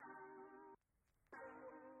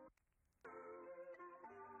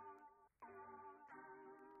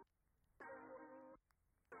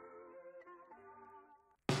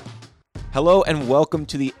Hello and welcome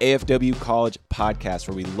to the AFW College Podcast,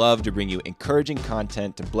 where we love to bring you encouraging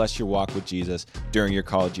content to bless your walk with Jesus during your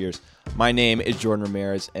college years. My name is Jordan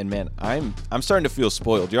Ramirez, and man, I'm starting to feel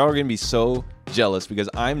spoiled. Y'all are going to be so jealous because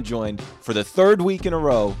I'm joined for the third week in a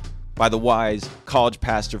row by the wise college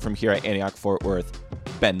pastor from here at Antioch Fort Worth,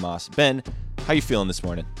 Ben Moss. Ben, how you feeling this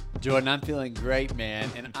morning? Jordan, I'm feeling great, man,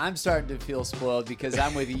 and I'm starting to feel spoiled because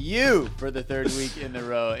I'm with you for the third week in a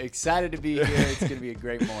row. Excited to be here. It's going to be a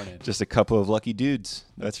great morning. Just a couple of lucky dudes.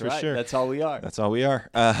 That's for right. sure. That's all we are. That's all we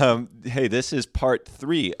are. Hey, this is part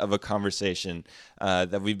 3 of a conversation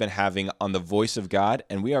that we've been having on the voice of God,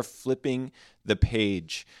 and we are flipping the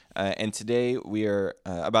page. And today we are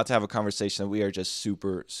about to have a conversation that we are just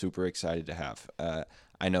super, super excited to have.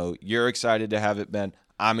 I know you're excited to have it, Ben.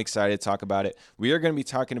 I'm excited to talk about it. We are going to be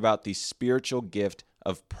talking about the spiritual gift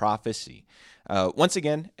of prophecy. Once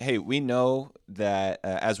again, hey, we know that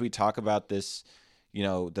as we talk about this, you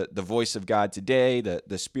know, the voice of God today,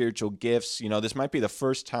 the spiritual gifts, you know, this might be the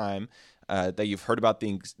first time that you've heard about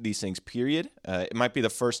these things, period. It might be the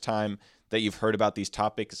first time that you've heard about these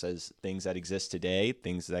topics as things that exist today,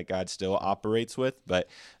 things that God still operates with. But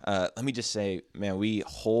let me just say, man, we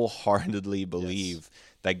wholeheartedly believe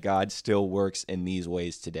that God still works in these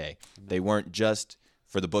ways today. Amen. They weren't just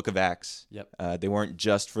for the book of Acts. Yep. They weren't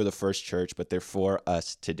just for the first church, but they're for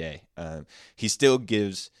us today. He still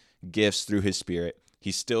gives gifts through his Spirit.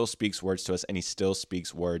 He still speaks words to us, and he still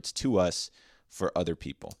speaks words to us for other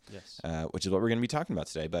people, which is what we're going to be talking about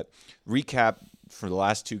today. But recap for the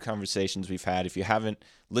last 2 conversations we've had. If you haven't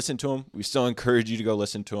listened to them, we still encourage you to go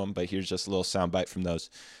listen to them, but here's just a little soundbite from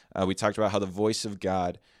those. We talked about how the voice of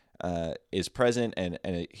God is present,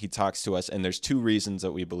 and he talks to us, and there's 2 reasons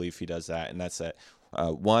that we believe he does that, and that's that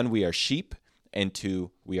 1, we are sheep, and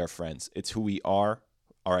 2, we are friends. It's who we are.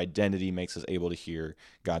 Our identity makes us able to hear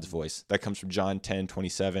God's voice. That comes from John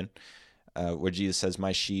 10:27, where Jesus says,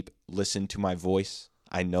 "My sheep listen to my voice.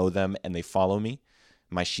 I know them, and they follow me.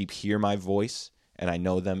 My sheep hear my voice, and I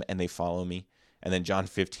know them, and they follow me." And then John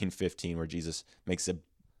 15:15, where Jesus makes a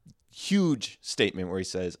huge statement where he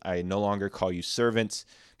says, "I no longer call you servants,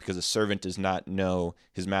 because a servant does not know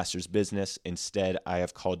his master's business. Instead, I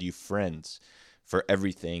have called you friends. For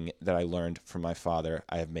everything that I learned from my Father,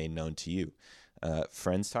 I have made known to you."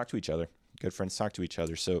 Friends talk to each other. Good friends talk to each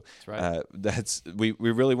other. So that's right. We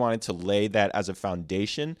really wanted to lay that as a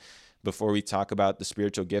foundation before we talk about the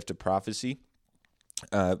spiritual gift of prophecy,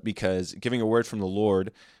 because giving a word from the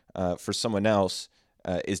Lord for someone else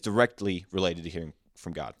is directly related to hearing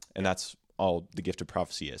from God. And that's all the gift of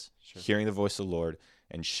prophecy is. Sure. Hearing the voice of the Lord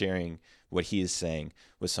and sharing what he is saying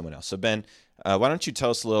with someone else. So Ben, why don't you tell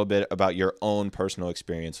us a little bit about your own personal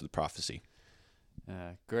experience with prophecy?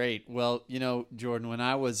 Great. Well, you know, Jordan, when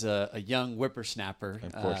I was a young whippersnapper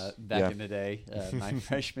back in the day, my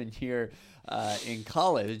freshman year in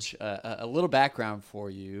college, a little background for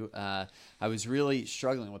you, I was really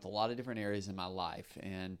struggling with a lot of different areas in my life.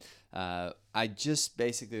 And I just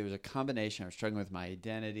basically, it was a combination. I was struggling with my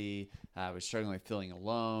identity. I was struggling with feeling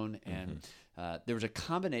alone. And there was a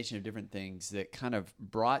combination of different things that kind of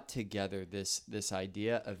brought together this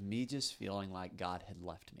idea of me just feeling like God had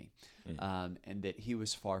left me. And that he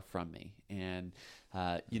was far from me. And,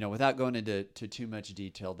 you know, without going into too much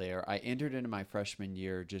detail there, I entered into my freshman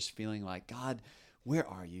year just feeling like, God, where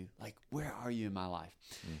are you? Like, where are you in my life?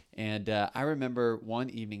 And I remember one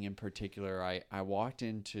evening in particular, I walked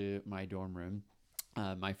into my dorm room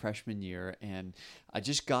my freshman year, and I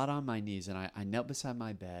just got on my knees, and I knelt beside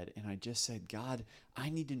my bed, and I just said, God, I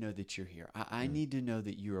need to know that you're here. I need to know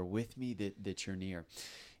that you are with me, that you're near.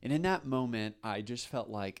 And in that moment, I just felt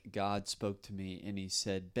like God spoke to me, and he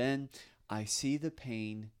said, Ben, I see the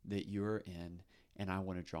pain that you're in, and I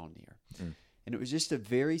want to draw near. And it was just a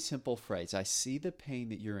very simple phrase. I see the pain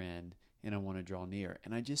that you're in, and I want to draw near.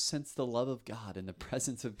 And I just sensed the love of God and the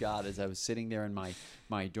presence of God as I was sitting there in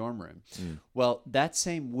my dorm room. Well, that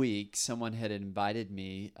same week, someone had invited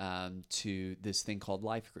me to this thing called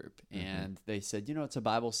Life Group. And they said, you know, it's a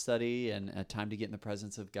Bible study and a time to get in the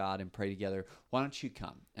presence of God and pray together. Why don't you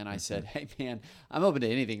come? And I said, hey, man, I'm open to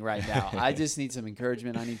anything right now. I just need some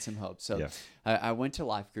encouragement. I need some hope. So I went to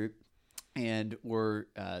Life Group. And we're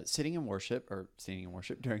sitting in worship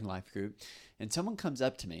during Life Group, and someone comes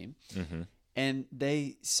up to me, and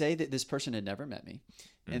they say that this person had never met me,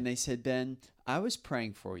 and they said, Ben, I was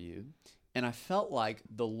praying for you, and I felt like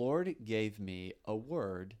the Lord gave me a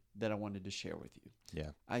word that I wanted to share with you.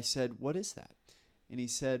 Yeah. I said, what is that? And he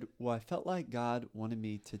said, well, I felt like God wanted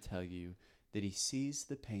me to tell you that he sees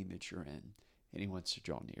the pain that you're in, and he wants to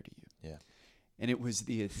draw near to you. Yeah. And it was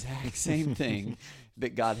the exact same thing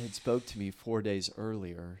that God had spoke to me 4 days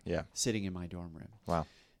earlier, sitting in my dorm room. Wow.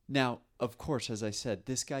 Now, of course, as I said,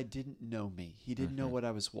 this guy didn't know me. He didn't know what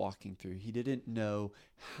I was walking through. He didn't know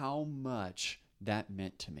how much that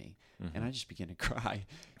meant to me. And I just began to cry,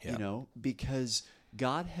 because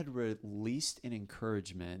God had released an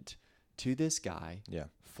encouragement to this guy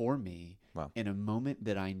for me in a moment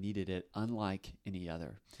that I needed it, unlike any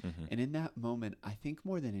other. And in that moment, I think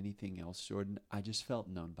more than anything else, Jordan, I just felt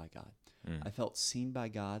known by God. I felt seen by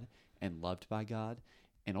God and loved by God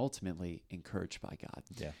and ultimately encouraged by God.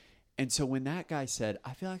 Yeah. And so when that guy said,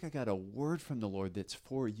 I feel like I got a word from the Lord that's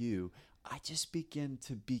for you, I just began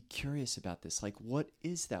to be curious about this. Like, what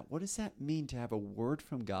is that? What does that mean to have a word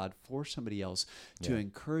from God for somebody else to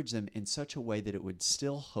encourage them in such a way that it would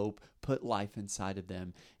still hope, put life inside of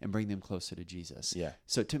them, and bring them closer to Jesus? Yeah.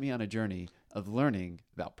 So it took me on a journey of learning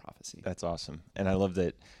about prophecy. That's awesome. And I love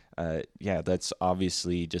that. That's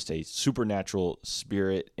obviously just a supernatural,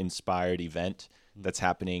 spirit-inspired event that's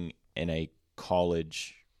happening in a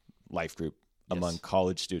college life group among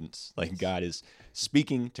college students. Like God is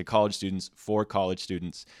speaking to college students for college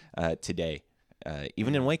students today,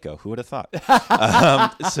 even in Waco. Who would have thought?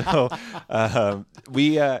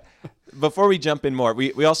 Before we jump in more,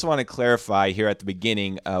 we also want to clarify here at the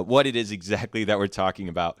beginning what it is exactly that we're talking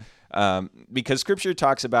about, because Scripture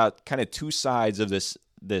talks about kind of two sides of this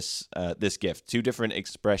gift, two different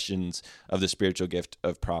expressions of the spiritual gift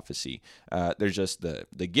of prophecy. There's just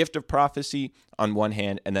the gift of prophecy on one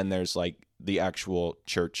hand, and then there's like the actual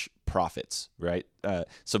church prophets, right?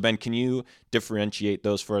 So Ben, can you differentiate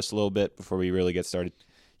those for us a little bit before we really get started?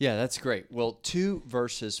 Yeah, that's great. Well, two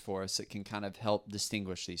verses for us that can kind of help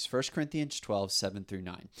distinguish these. 1 Corinthians 12, 7 through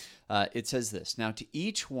 9. It says this, "Now to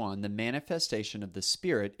each one the manifestation of the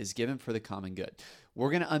Spirit is given for the common good." We're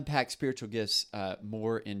going to unpack spiritual gifts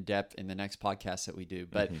more in depth in the next podcast that we do.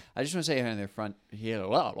 But I just want to say here on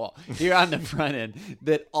the front end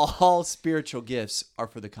that all spiritual gifts are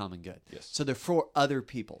for the common good. Yes. So they're for other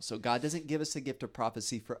people. So God doesn't give us the gift of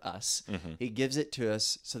prophecy for us. He gives it to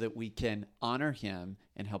us so that we can honor him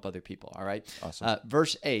and help other people. All right. Awesome.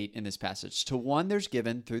 Verse 8 in this passage, "To one there's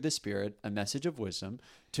given through the Spirit a message of wisdom,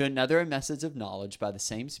 to another a message of knowledge by the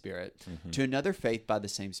same Spirit, to another faith by the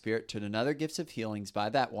same Spirit, to another gifts of healings by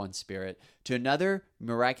that one Spirit, to another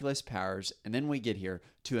miraculous powers," and then we get here,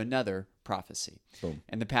 "to another prophecy." Boom.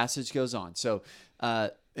 And the passage goes on. So,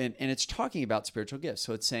 and it's talking about spiritual gifts.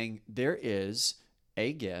 So it's saying there is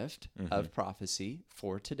a gift of prophecy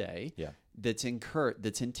for today that's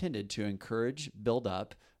intended to encourage, build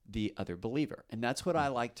up the other believer. And that's what I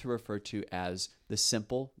like to refer to as the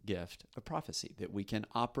simple gift of prophecy that we can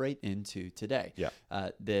operate into today.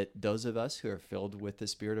 That those of us who are filled with the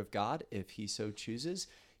Spirit of God, if he so chooses,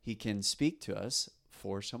 he can speak to us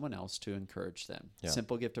for someone else to encourage them.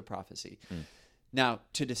 Simple gift of prophecy. Now,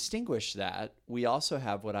 to distinguish that, we also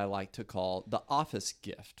have what I like to call the office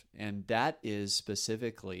gift. And that is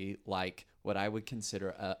specifically like what I would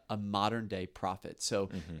consider a modern day prophet. So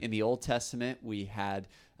in the Old Testament, we had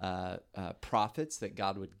prophets that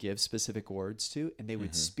God would give specific words to, and they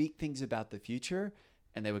would speak things about the future,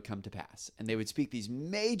 and they would come to pass. And they would speak these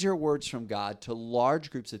major words from God to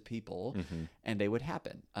large groups of people, and they would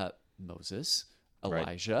happen. Moses,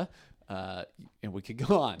 Elijah, and we could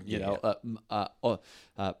go on,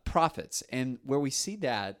 prophets. And where we see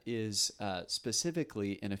that is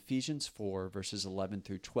specifically in Ephesians 4, verses 11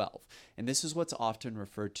 through 12. And this is what's often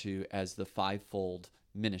referred to as the fivefold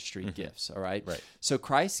ministry gifts, all right? So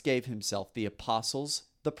Christ gave himself the apostles,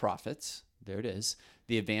 the prophets, there it is,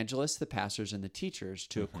 the evangelists, the pastors, and the teachers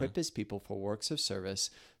to equip his people for works of service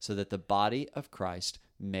so that the body of Christ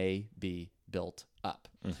may be built up.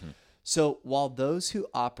 So while those who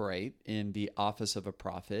operate in the office of a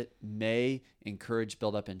prophet may encourage,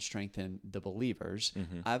 build up, and strengthen the believers,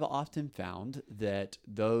 I've often found that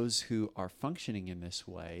those who are functioning in this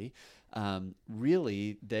way,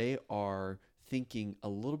 really they are thinking a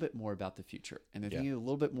little bit more about the future, and they're thinking a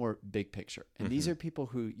little bit more big picture. And these are people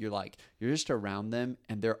who you're just around them,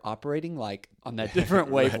 and they're operating like on that different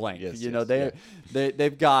wavelength.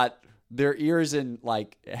 They've got their ears in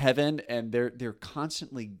like heaven, and they're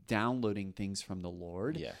constantly downloading things from the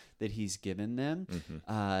Lord that he's given them.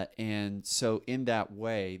 And so in that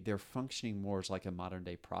way, they're functioning more as like a modern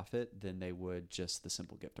day prophet than they would just the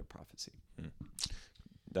simple gift of prophecy.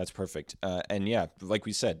 That's perfect. And like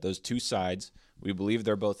we said, those two sides, we believe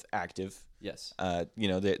they're both active. Yes.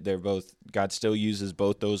 They're both, God still uses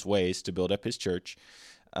both those ways to build up his church.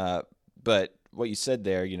 But what you said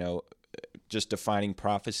there, just defining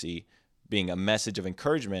prophecy being a message of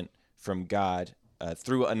encouragement from God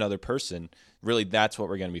through another person, really that's what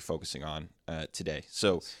we're going to be focusing on today.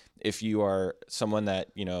 So if you are someone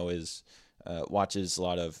that, watches a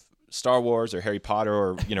lot of Star Wars or Harry Potter,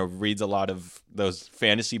 or reads a lot of those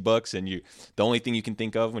fantasy books, and the only thing you can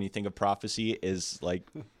think of when you think of prophecy is like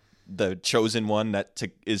the chosen one that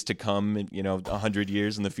is to come in 100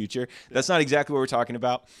 years in the future. That's not exactly what we're talking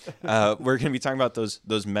about. We're going to be talking about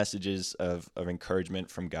those messages of encouragement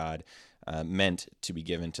from God, meant to be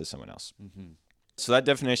given to someone else. Mm-hmm. So that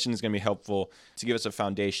definition is going to be helpful to give us a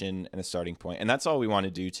foundation and a starting point. And that's all we want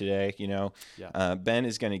to do today. Ben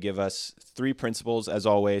is going to give us 3 principles, as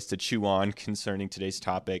always, to chew on concerning today's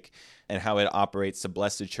topic and how it operates to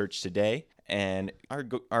bless the church today. And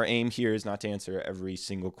our aim here is not to answer every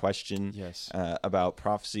single question about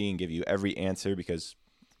prophecy and give you every answer, because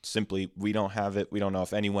simply we don't have it. We don't know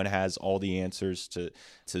if anyone has all the answers to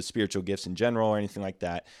spiritual gifts in general or anything like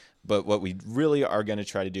that. But what we really are going to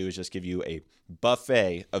try to do is just give you a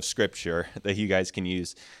buffet of scripture that you guys can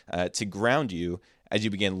use to ground you as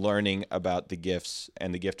you begin learning about the gifts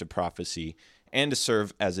and the gift of prophecy, and to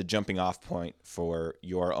serve as a jumping off point for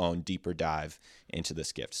your own deeper dive into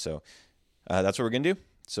this gift. So that's what we're going to do.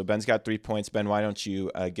 So Ben's got 3 points. Ben, why don't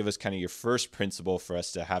you give us kind of your first principle for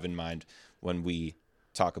us to have in mind when we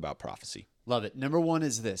talk about prophecy? Love it. Number 1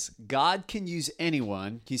 is this: God can use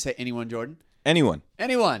anyone. Can you say anyone, Jordan? Anyone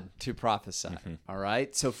to prophesy. Mm-hmm. All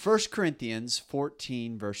right. So 1 Corinthians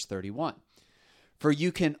 14, verse 31. For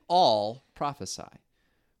you can all prophesy,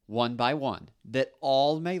 one by one, that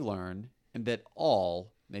all may learn and that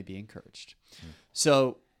all may be encouraged. Mm.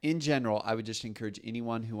 So in general, I would just encourage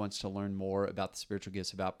anyone who wants to learn more about the spiritual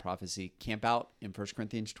gifts, about prophecy, camp out in 1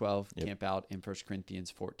 Corinthians 12, camp out in 1 Corinthians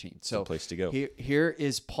 14. So it's a place to go. Here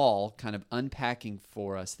is Paul kind of unpacking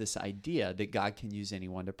for us this idea that God can use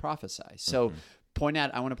anyone to prophesy. So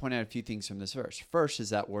I want to point out a few things from this verse. First is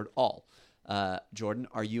that word all. Jordan,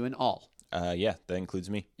 are you in all? Yeah, that includes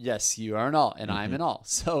me. Yes, you are in all, and I'm in all.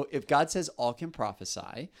 So if God says all can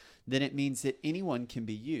prophesy, then it means that anyone can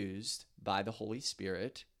be used by the Holy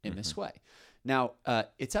Spirit in this way. Now,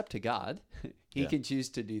 it's up to God. He can choose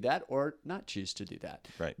to do that or not choose to do that.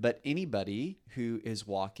 Right. But anybody who is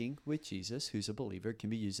walking with Jesus, who's a believer, can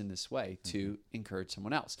be used in this way to encourage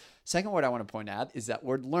someone else. Second word I want to point out is that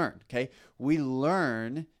word learn. Okay, we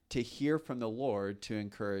learn to hear from the Lord to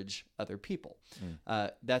encourage other people.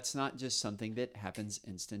 That's not just something that happens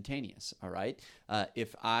instantaneous, all right?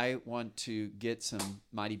 If I want to get some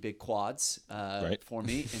mighty big quads for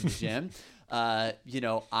me in the gym,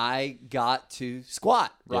 I got to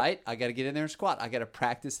squat, right? I got to get in there and squat. I got to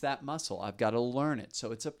practice that muscle. I've got to learn it.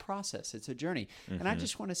 So it's a process. It's a journey. And I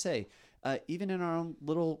just want to say, even in our own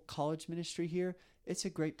little college ministry here, it's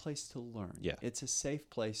a great place to learn. Yeah. It's a safe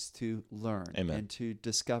place to learn and to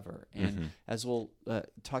discover. And as we'll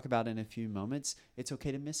talk about in a few moments, it's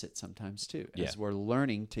okay to miss it sometimes too, as we're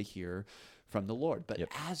learning to hear from the Lord. But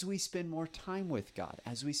as we spend more time with God,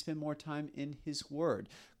 as we spend more time in His Word,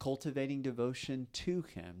 cultivating devotion to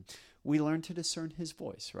Him, we learn to discern His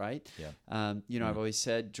voice, right? Yeah. I've always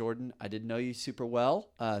said, Jordan, I didn't know you super well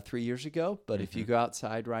 3 years ago, but if you go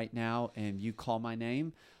outside right now and you call my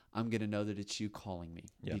name, I'm going to know that it's you calling me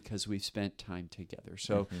because we've spent time together.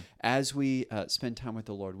 So as we spend time with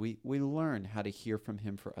the Lord, we learn how to hear from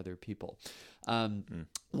Him for other people.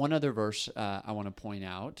 One other verse I want to point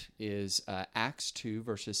out is Acts 2,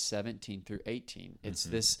 verses 17 through 18. It's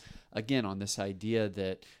this, again, on this idea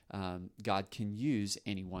that God can use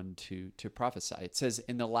anyone to prophesy. It says,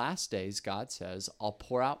 in the last days, God says, I'll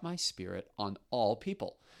pour out my Spirit on all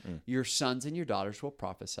people. Your sons and your daughters will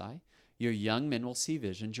prophesy. Your young men will see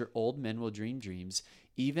visions. Your old men will dream dreams.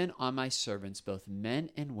 Even on my servants, both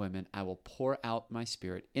men and women, I will pour out my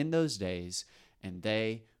Spirit in those days, and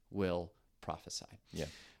they will prophesy. Yeah.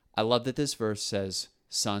 I love that this verse says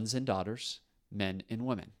sons and daughters, men and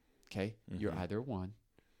women. Okay? You're either one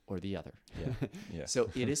or the other. Yeah.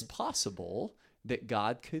 So it is possible that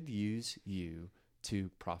God could use you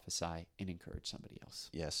to prophesy and encourage somebody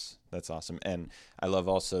else. Yes, that's awesome. And I love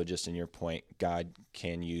also, just in your point, God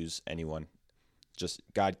can use anyone. Just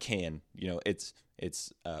God can. It's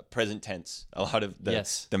present tense. A lot of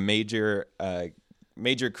the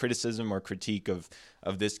major criticism or critique of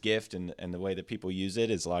this gift and the way that people use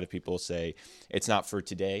it is a lot of people say it's not for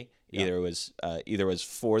today. Either it was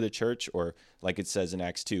for the church, or like it says in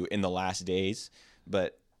Acts 2, in the last days.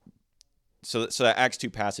 But So that Acts 2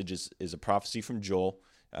 passage is a prophecy from Joel,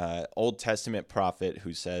 Old Testament prophet,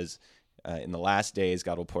 who says in the last days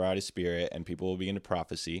God will pour out His Spirit and people will begin to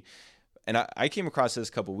prophesy. And I came across this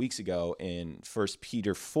a couple weeks ago in 1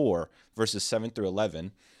 Peter 4, verses 7 through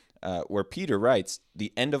 11, where Peter writes,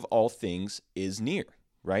 the end of all things is near.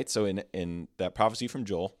 right? So in that prophecy from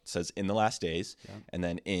Joel, it says in the last days. Yeah. And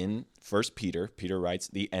then in 1 Peter writes,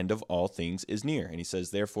 the end of all things is near. And he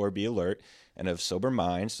says, therefore be alert and of sober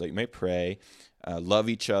mind so that you may pray, love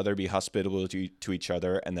each other, be hospitable to each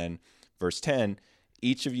other. And then verse 10,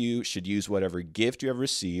 each of you should use whatever gift you have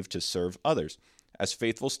received to serve others as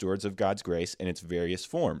faithful stewards of God's grace in its various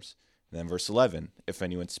forms. And then verse 11, if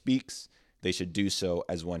anyone speaks, they should do so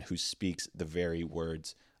as one who speaks the very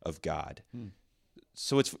words of God.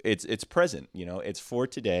 So it's present, it's for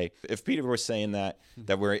today. If Peter was saying that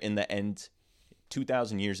we're in the end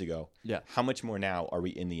 2,000 years ago, how much more now are we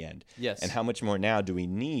in the end? Yes. And how much more now do we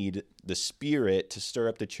need the Spirit to stir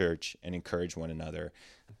up the church and encourage one another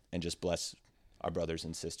and just bless our brothers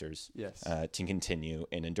and sisters to continue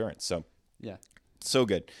in endurance? So, so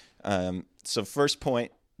good. So first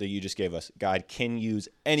point that you just gave us, God can use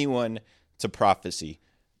anyone to prophecy.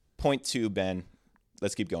 Point 2, Ben,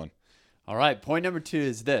 let's keep going. All right. Point number 2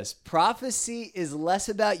 is this. Prophecy is less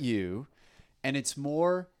about you and it's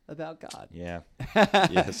more about God. Yeah.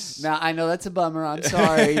 Yes. Now, I know that's a bummer. I'm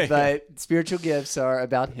sorry, but spiritual gifts are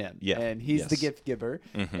about him. Yeah. And he's the gift giver,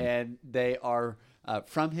 and they are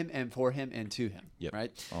from him and for him and to him. Yep.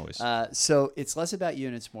 Right? Always. So it's less about you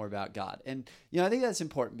and it's more about God. And I think that's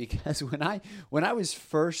important because when I was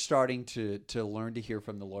first starting to learn to hear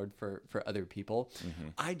from the Lord for other people,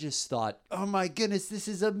 I just thought, oh my goodness, this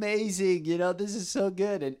is amazing. This is so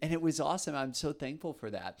good. And it was awesome. I'm so thankful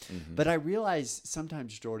for that. But I realized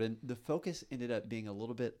sometimes, Jordan, the focus ended up being a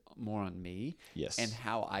little bit more on me and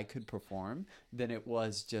how I could perform than it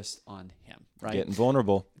was just on him. Right? Getting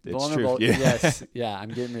vulnerable. It's vulnerable. True. Yes. Yeah. I'm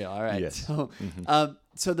getting real. All right. Yes.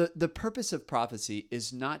 So the purpose of prophecy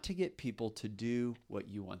is not to get people to do what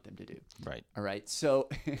you want them to do. Right. All right. So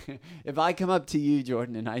if I come up to you,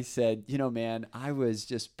 Jordan, and I said, man, I was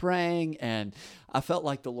just praying and I felt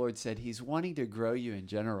like the Lord said he's wanting to grow you in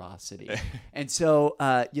generosity. And so,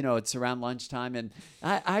 it's around lunchtime and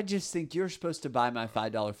I just think you're supposed to buy my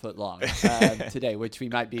 $5 footlong today, which we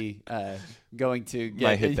might be going to get.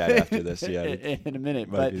 Might hit that after this, in a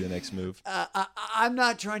minute. Might be the next move. I'm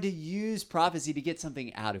not trying to use prophecy to get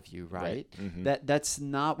something out of you, right? That's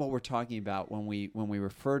not what we're talking about when we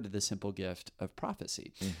refer to the simple gift of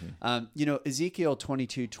prophecy. Ezekiel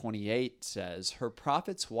 22:28 says, her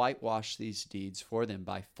prophets whitewash these deeds for them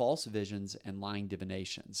by false visions and lying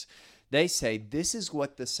divinations. They say, this is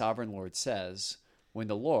what the sovereign Lord says when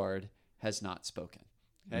the Lord has not spoken.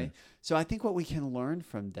 Okay. So I think what we can learn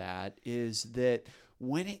from that is that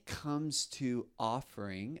when it comes to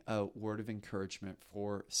offering a word of encouragement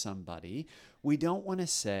for somebody, we don't want to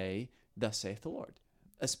say, thus saith the Lord,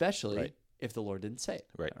 especially if the Lord didn't say it.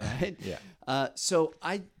 Right. Right. Yeah. So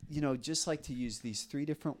I, just like to use these 3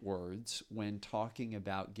 different words when talking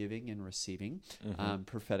about giving and receiving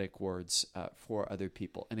prophetic words for other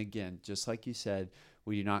people. And again, just like you said,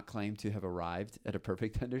 we do not claim to have arrived at a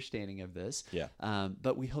perfect understanding of this. Yeah.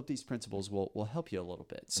 But we hope these principles will help you a little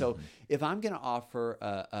bit. So if I'm going to offer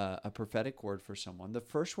a prophetic word for someone, the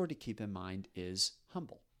first word to keep in mind is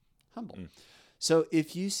humble. Humble. So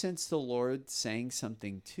if you sense the Lord saying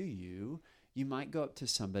something to you, you might go up to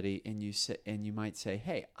somebody and you might say,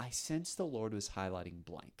 hey, I sense the Lord was highlighting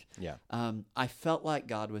blank. Yeah. I felt like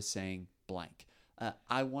God was saying blank.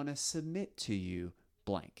 I want to submit to you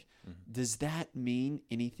blank. Does that mean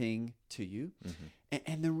anything to you?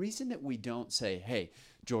 And the reason that we don't say, hey,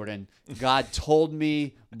 Jordan, God told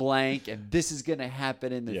me blank, and this is going to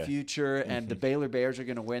happen in the future, and the Baylor Bears are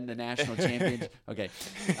going to win the national championship. Okay.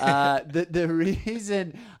 The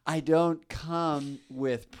reason I don't come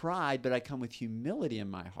with pride, but I come with humility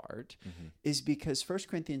in my heart is because 1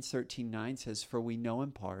 Corinthians 13:9 says, for we know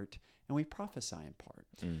in part, and we prophesy in part.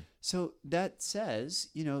 So that says,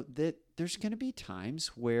 that there's going to be times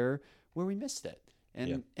where we missed it,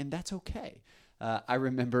 and that's okay. I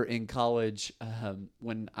remember in college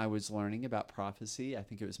when I was learning about prophecy, I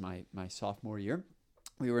think it was my sophomore year,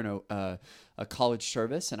 we were in a college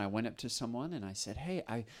service, and I went up to someone and I said, hey,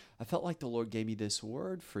 I felt like the Lord gave me this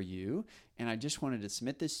word for you, and I just wanted to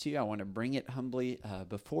submit this to you. I want to bring it humbly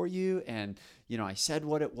before you. And, I said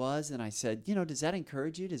what it was, and I said, does that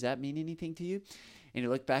encourage you? Does that mean anything to you? And he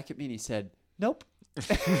looked back at me and he said, nope.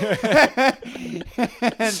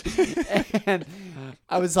 and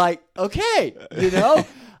I was like, okay,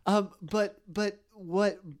 but what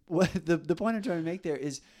the point I'm trying to make there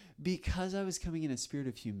is, because I was coming in a spirit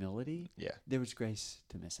of humility, there was grace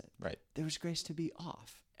to miss it. Right. There was grace to be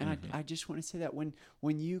off. And I just want to say that when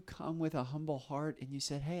you come with a humble heart and you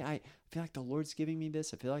said, hey, I feel like the Lord's giving me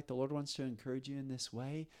this, I feel like the Lord wants to encourage you in this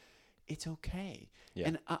way, it's okay. Yeah.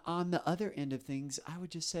 And on the other end of things, I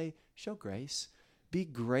would just say, show grace. be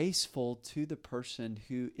graceful to the person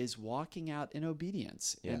who is walking out in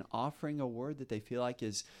obedience and offering a word that they feel like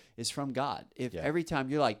is from God. If every time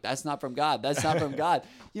you're like, that's not from God, that's not from God,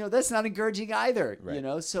 that's not encouraging either,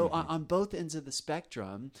 So on both ends of the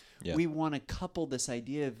spectrum, we want to couple this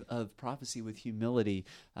idea of prophecy with humility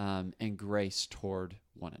and grace toward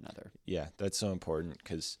one another. Yeah, that's so important,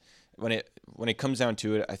 because when it comes down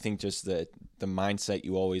to it, I think just the mindset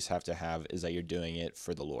you always have to have is that you're doing it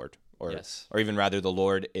for the Lord, or even rather, the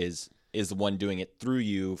Lord is the one doing it through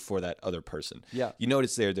you for that other person. Yeah. You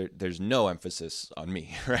notice there's no emphasis on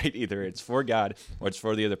me, right? Either it's for God or it's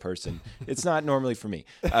for the other person. It's not normally for me.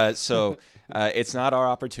 So it's not our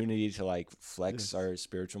opportunity to like flex our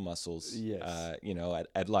spiritual muscles. Yes.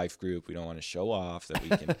 At Life Group, we don't want to show off that we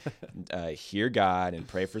can hear God and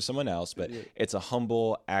pray for someone else, but it's a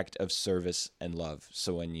humble act of service and love.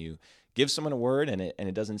 So when you give someone a word and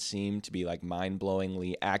it doesn't seem to be like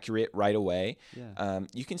mind-blowingly accurate right away,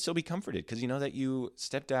 you can still be comforted, because you know that you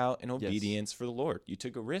stepped out in obedience for the Lord. You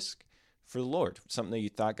took a risk for the Lord, something that you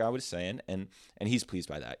thought God was saying, and he's pleased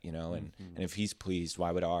by that, and if he's pleased,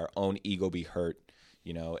 why would our own ego be hurt?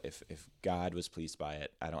 If God was pleased by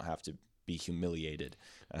it, I don't have to be humiliated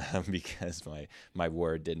because my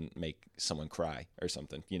word didn't make someone cry or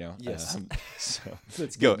something, Yes. So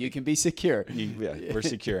that's good. You can be secure. We're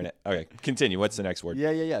secure in it. Okay, continue. What's the next word?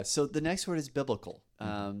 Yeah. So the next word is biblical.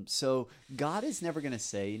 So God is never going to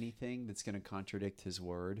say anything that's going to contradict his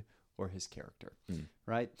word or his character,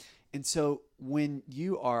 right? And so when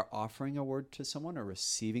you are offering a word to someone or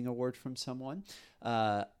receiving a word from someone,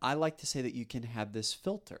 I like to say that you can have this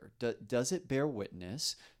filter. Does it bear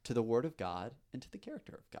witness to the word of God and to the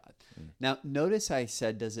character of God? Now, notice I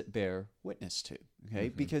said, does it bear witness to? Okay,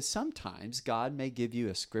 because sometimes God may give you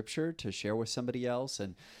a scripture to share with somebody else.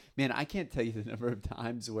 And man, I can't tell you the number of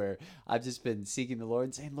times where I've just been seeking the Lord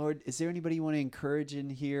and saying, Lord, is there anybody you want to encourage in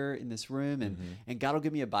here in this room? And God will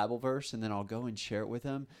give me a Bible verse, and then I'll go and share it with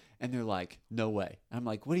them. And they're like, no way. I'm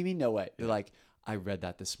like, what do you mean no way? They're like, I read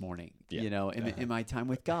that this morning, in my time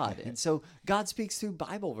with God. And so God speaks through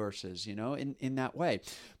Bible verses, in that way.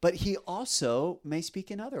 But he also may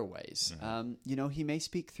speak in other ways. He may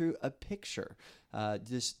speak through a picture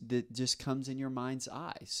that just comes in your mind's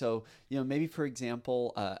eye. So, maybe, for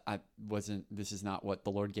example, this is not what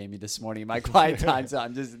the Lord gave me this morning in my quiet time, so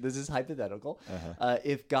this is hypothetical.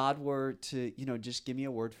 If God were to, just give me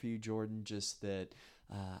a word for you, Jordan, just that,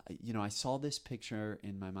 I saw this picture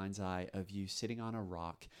in my mind's eye of you sitting on a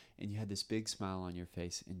rock, and you had this big smile on your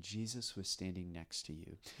face, and Jesus was standing next to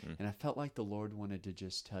you. And I felt like the Lord wanted to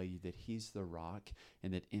just tell you that he's the rock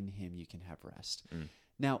and that in him you can have rest.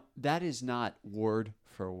 Now, that is not word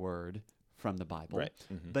for word from the Bible, right.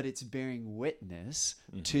 But it's bearing witness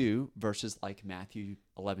to verses like Matthew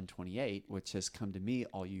 11:28, which says, "Come to me,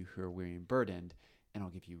 all you who are weary and burdened, and I'll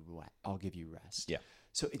give you rest." Yeah.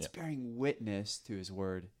 So it's bearing witness to his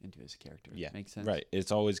word and to his character. Yeah. Makes sense? Right.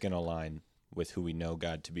 It's always going to align with who we know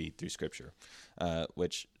God to be through Scripture,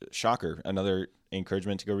 which, shocker, another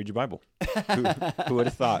encouragement to go read your Bible. Who would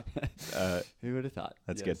have thought? Who would have thought?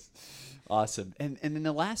 That's good. Awesome. And then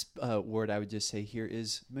the last word I would just say here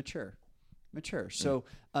is mature. Mature. So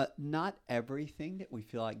not everything that we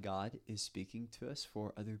feel like God is speaking to us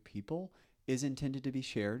for other people is intended to be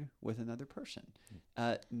shared with another person.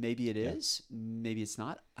 Maybe it is, maybe it's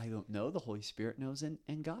not. I don't know. The Holy Spirit knows and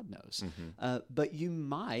God knows. But you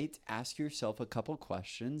might ask yourself a couple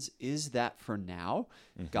questions. Is that for now?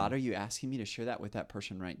 God, are you asking me to share that with that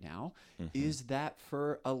person right now? Is that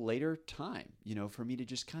for a later time? For me to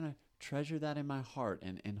just kind of treasure that in my heart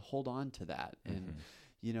and hold on to that. And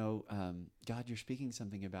God, you're speaking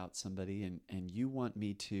something about somebody and you want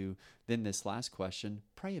me to, then this last question,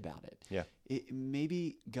 pray about it. Yeah.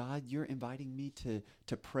 Maybe, God, you're inviting me to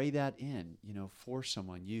pray that in, for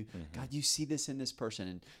someone. God, you see this in this person,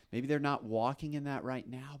 and maybe they're not walking in that right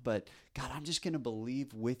now, but God, I'm just going to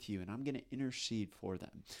believe with you, and I'm going to intercede for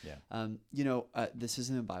them. Yeah. This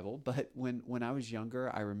isn't in the Bible, but when I was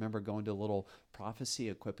younger, I remember going to a little prophecy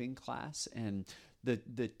equipping class, and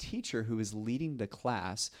the teacher who was leading the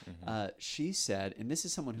class, she said, and this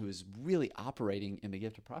is someone who is really operating in the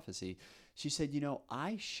gift of prophecy, she said,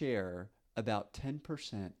 I share about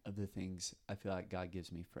 10% of the things I feel like God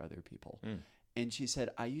gives me for other people. And she said,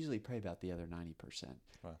 I usually pray about the other 90%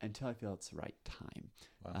 until I feel it's the right time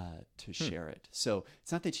to share it. So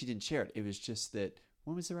it's not that she didn't share it. It was just that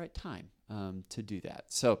when was the right time to do that?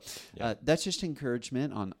 So that's just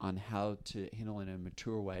encouragement on how to handle it in a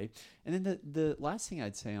mature way. And then the last thing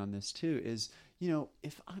I'd say on this too is,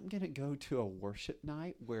 if I'm going to go to a worship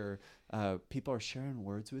night where people are sharing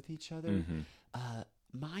words with each other,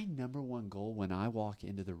 my number one goal when I walk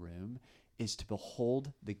into the room is to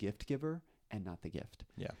behold the gift giver and not the gift.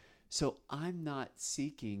 Yeah. So I'm not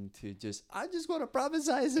seeking to I just want to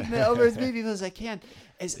prophesy over as many people as I can.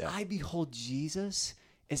 As I behold Jesus,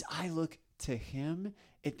 as I look to him,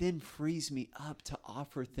 it then frees me up to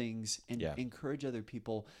offer things and encourage other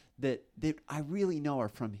people that I really know are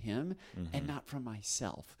from him and not from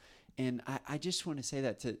myself. And I just want to say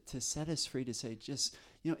that to set us free, to say just,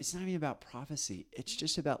 it's not even about prophecy. It's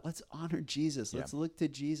just about, let's honor Jesus. Let's look to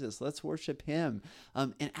Jesus. Let's worship him.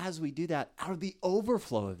 And as we do that, out of the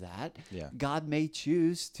overflow of that, God may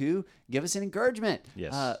choose to give us an encouragement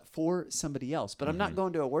for somebody else. But I'm not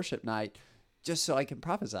going to a worship night just so I can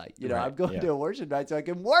prophesy. I'm going to a worship night so I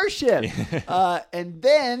can worship. And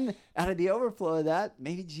then out of the overflow of that,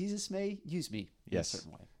 maybe Jesus may use me in a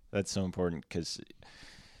certain way. That's so important, because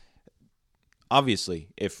obviously,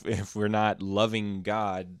 if we're not loving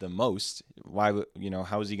God the most, why,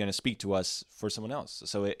 how is he going to speak to us for someone else?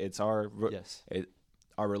 So it's our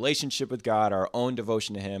relationship with God, our own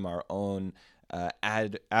devotion to him, our own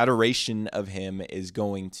adoration of him is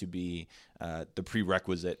going to be the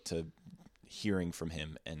prerequisite to hearing from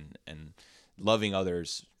him and loving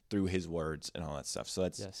others through his words and all that stuff. So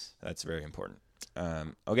that's very important.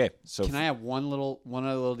 Okay, so can I have one other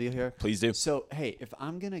little deal here? Please do. So, hey, if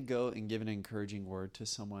I'm going to go and give an encouraging word to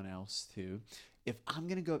someone else too, if I'm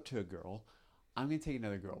going to go up to a girl, I'm going to take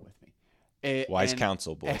another girl with me. Wise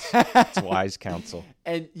counsel, boys. It's wise counsel.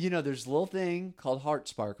 And, there's a little thing called heart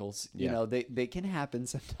sparkles. They can happen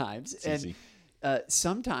sometimes. It's easy.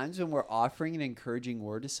 Sometimes when we're offering an encouraging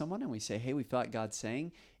word to someone and we say, hey, we felt God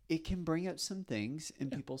saying, it can bring up some things in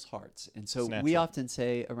people's hearts. And so we often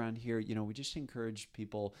say around here, we just encourage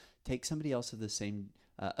people, take somebody else of the same,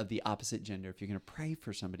 of the opposite gender. If you're going to pray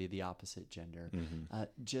for somebody of the opposite gender,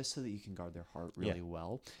 just so that you can guard their heart really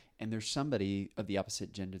well. And there's somebody of the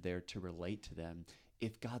opposite gender there to relate to them.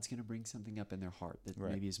 If God's going to bring something up in their heart that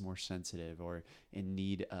maybe is more sensitive or in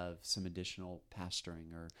need of some additional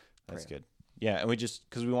pastoring or prayer. That's good. Yeah, and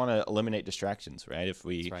because we want to eliminate distractions, right? If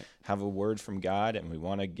we have a word from God and we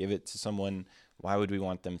want to give it to someone, why would we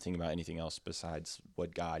want them thinking about anything else besides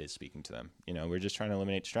what God is speaking to them? We're just trying to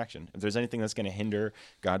eliminate distraction. If there's anything that's going to hinder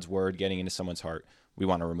God's word getting into someone's heart, we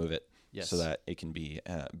want to remove it so that it can be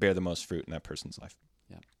bear the most fruit in that person's life.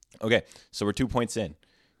 Yeah. Okay, so we're 2 points in.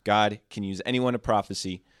 God can use anyone to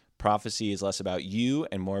prophecy. Prophecy is less about you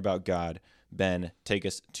and more about God. Ben, take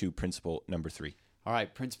us to principle number 3. All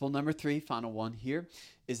right, principle number 3, final one here,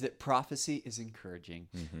 is that prophecy is encouraging.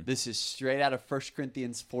 This is straight out of 1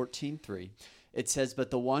 Corinthians 14:3. It says,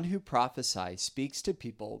 but the one who prophesies speaks to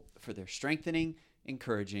people for their strengthening,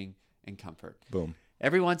 encouraging, and comfort. Boom.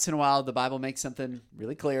 Every once in a while, the Bible makes something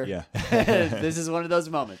really clear. Yeah. This is one of those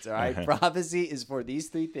moments, all right? Prophecy is for these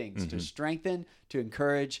 3 things, to strengthen, to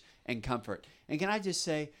encourage, and comfort. And can I just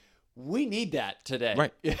say, we need that today.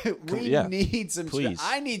 Right. We need some.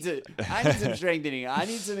 I need some strengthening. I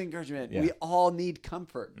need some encouragement. We all need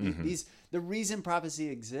comfort. The reason prophecy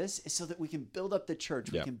exists is so that we can build up the church.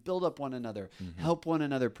 We can build up one another, help one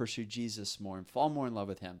another pursue Jesus more and fall more in love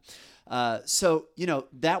with him. So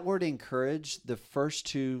that word encourage, the first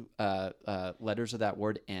 2 letters of that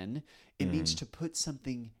word N, it means to put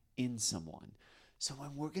something in someone. So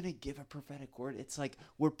when we're going to give a prophetic word, it's like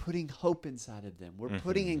we're putting hope inside of them. We're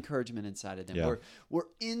putting encouragement inside of them. Yeah. We're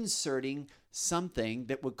inserting something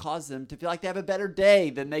that would cause them to feel like they have a better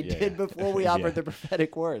day than they did before we offered the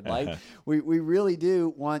prophetic word. Like we really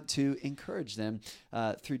do want to encourage them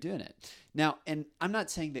through doing it. Now, and I'm not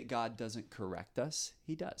saying that God doesn't correct us.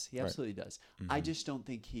 He does. He absolutely does. I just don't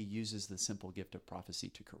think he uses the simple gift of prophecy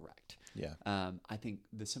to correct. Yeah. I think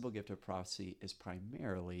the simple gift of prophecy is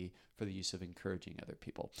primarily for the use of encouraging other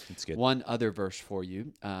people. That's good. One other verse for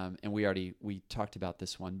you, and we talked about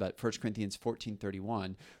this one, but 1 Corinthians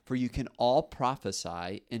 14:31, for you can all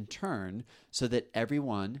prophesy in turn so that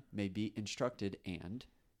everyone may be instructed and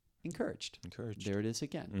encouraged. There it is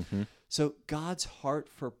again. So God's heart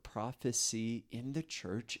for prophecy in the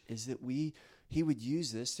church is that he would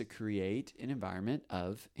use this to create an environment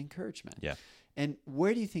of encouragement. Yeah. And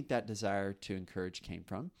where do you think that desire to encourage came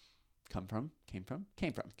from? Came from?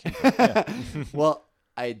 Yeah. Well,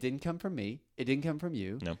 it didn't come from me. It didn't come from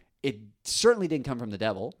you. No. It certainly didn't come from the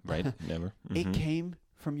devil. Right. Never. It came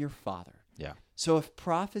from your Father. Yeah. So if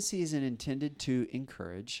prophecy isn't intended to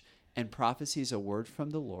encourage and prophecy is a word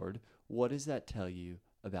from the Lord, what does that tell you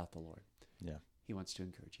about the Lord? Yeah. He wants to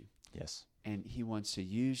encourage you. Yes. And he wants to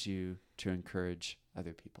use you to encourage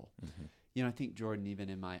other people. I think, Jordan, even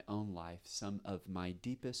in my own life, some of my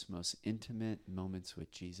deepest, most intimate moments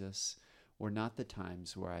with Jesus were not the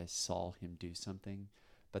times where I saw him do something,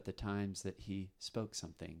 but the times that he spoke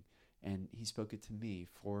something and he spoke it to me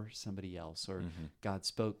for somebody else, or God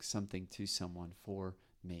spoke something to someone for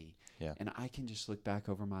me. Yeah. And I can just look back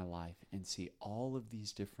over my life and see all of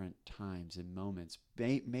these different times and moments,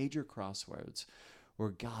 major crossroads, where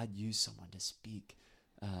God used someone to speak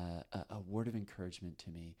a word of encouragement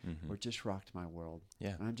to me, or it just rocked my world.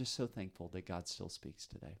 Yeah. And I'm just so thankful that God still speaks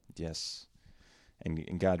today. Yes.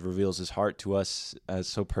 And God reveals his heart to us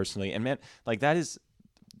so personally. And man, like that's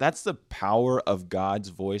the power of God's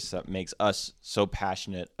voice that makes us so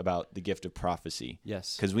passionate about the gift of prophecy.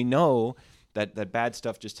 Yes. Because we know that bad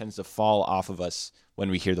stuff just tends to fall off of us when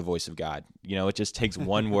we hear the voice of God. You know, it just takes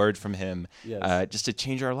one word from him just to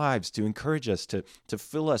change our lives, to encourage us, to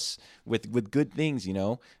fill us with good things, you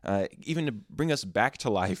know, even to bring us back to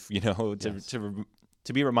life, you know,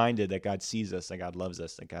 to be reminded that God sees us, that God loves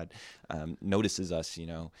us, that God notices us, you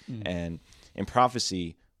know. And in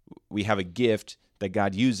prophecy, we have a gift that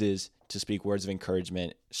God uses to speak words of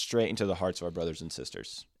encouragement straight into the hearts of our brothers and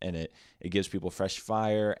sisters. And it gives people fresh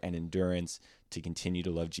fire and endurance to continue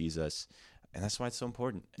to love Jesus. And that's why it's so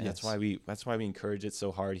important. And that's why we encourage it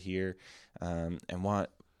so hard here, and want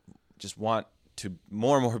to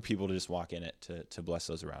more and more people to just walk in it, to bless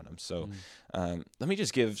those around them. So let me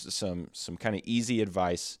just give some kind of easy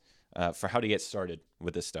advice for how to get started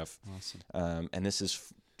with this stuff. Awesome. And this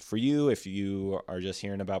is for you if you are just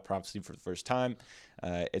hearing about prophecy for the first time.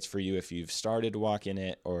 It's for you if you've started to walk in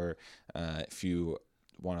it, or if you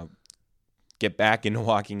want to get back into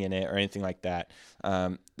walking in it, or anything like that.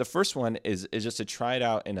 The first one is just to try it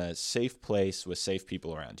out in a safe place with safe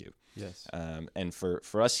people around you. Yes. And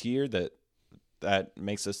for us here, that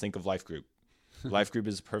makes us think of Life Group. Life Group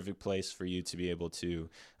is a perfect place for you to be able to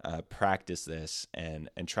practice this and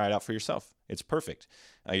try it out for yourself. It's perfect.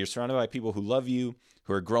 You're surrounded by people who love you,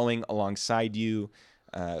 who are growing alongside you,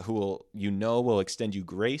 who will extend you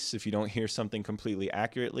grace if you don't hear something completely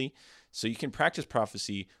accurately. So you can practice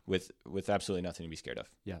prophecy with absolutely nothing to be scared of.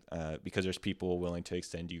 Yeah. Because there's people willing to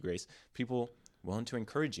extend you grace, people willing to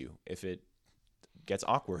encourage you if it gets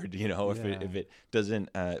awkward, you know, if it doesn't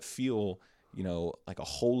feel, you know, like a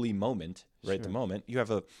holy moment right at the moment. You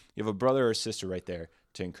have a brother or sister right there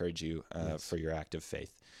to encourage you for your act of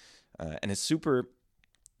faith. And a super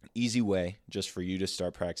easy way just for you to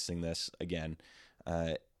start practicing this again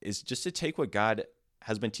is just to take what God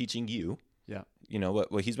has been teaching you. Yeah. You know,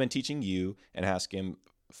 what he's been teaching you, and ask him,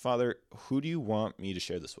 Father, who do you want me to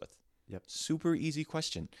share this with? Yep. Super easy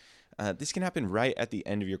question. This can happen right at the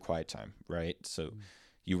end of your quiet time, right? So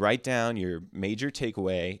you write down your major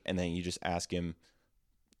takeaway, and then you just ask him,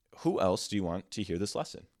 who else do you want to hear this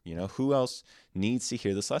lesson? You know, who else needs to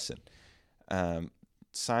hear this lesson?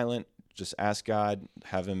 Silent, just ask God,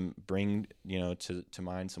 have him bring, you know, to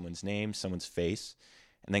mind someone's name, someone's face,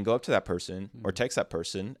 and then go up to that person or text that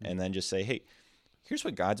person and then just say, hey, here's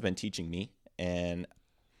what God's been teaching me, and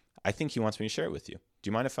I think he wants me to share it with you. Do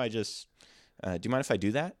you mind if I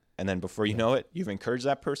do that? And then before you know it, you've encouraged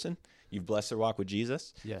that person. You've blessed their walk with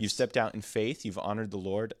Jesus. Yes. You've stepped out in faith. You've honored the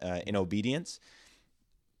Lord in obedience.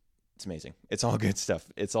 It's amazing. It's all good stuff.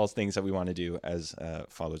 It's all things that we want to do as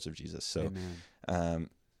followers of Jesus. So,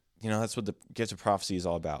 you know, that's what the gift of prophecy is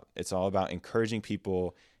all about. It's all about encouraging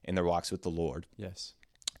people in their walks with the Lord. Yes.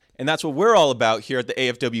 And that's what we're all about here at the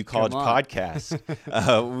AFW College Podcast.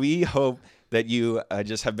 We hope that you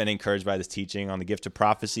just have been encouraged by this teaching on the gift of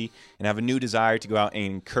prophecy and have a new desire to go out and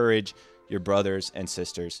encourage your brothers and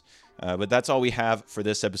sisters. But that's all we have for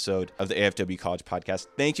this episode of the AFW College Podcast.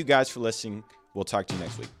 Thank you guys for listening. We'll talk to you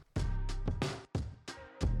next week.